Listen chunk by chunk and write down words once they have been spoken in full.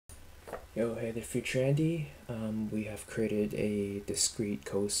Yo, hey there, future Andy. We have created a discrete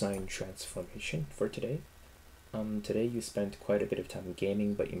cosine transformation for today. Today you spent quite a bit of time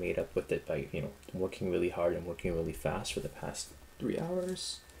gaming, but you made up with it by, working really hard and working really fast for the past 3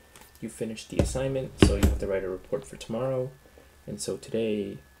 hours. You finished the assignment, so you have to write a report for tomorrow. And so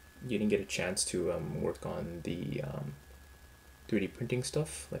today you didn't get a chance to work on the 3D printing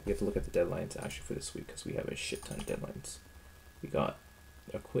stuff. Like, we have to look at the deadlines actually for this week because we have a shit ton of deadlines. We got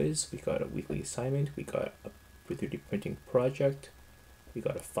a quiz, we got a weekly assignment, we got a 3D printing project, we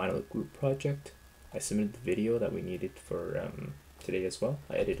got a final group project. I submitted the video that we needed for today as well.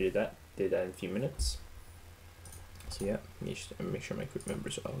 I edited that, did that in a few minutes. So yeah, make sure my group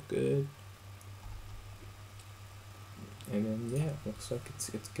members are all good. And then yeah, looks like it's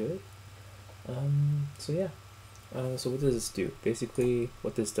good. So yeah. So what does this do? Basically,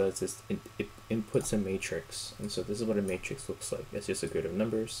 what this does is it inputs a matrix. And so this is what a matrix looks like. It's just a grid of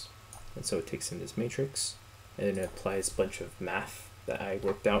numbers. And so it takes in this matrix, and then it applies a bunch of math that I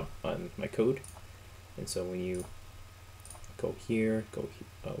worked out on my code. And so when you go here,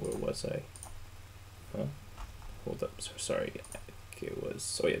 where was I? Huh? Hold up, sorry. Okay, it was,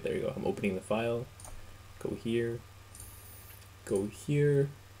 so yeah, there you go. I'm opening the file. Go here.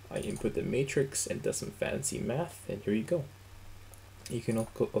 I input the matrix and does some fancy math, and here you go. You can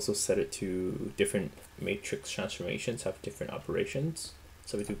also set it to different matrix transformations, have different operations.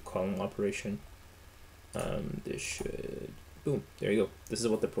 So we do column operation. This should, boom, there you go. This is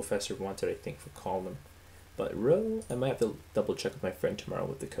what the professor wanted, I think, for column. But row, I might have to double check with my friend tomorrow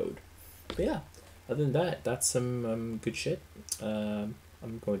with the code. But yeah, other than that, that's some good shit. I'm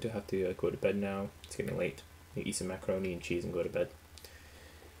going to have to go to bed now. It's getting late. Eat some macaroni and cheese and go to bed.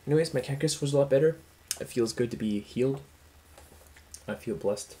 Anyways, my cankerous was a lot better. It feels good to be healed. I feel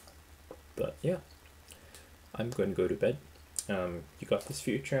blessed. But yeah, I'm going to go to bed. You got this,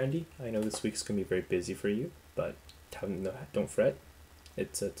 future Andy. I know this week's going to be very busy for you, but don't fret.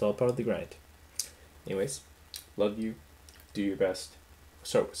 It's all part of the grind. Anyways, love you. Do your best.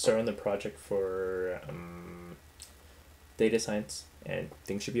 Start on the project for data science, and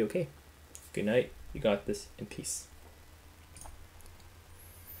things should be okay. Good night. You got this, and peace.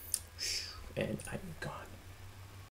 And I'm gone.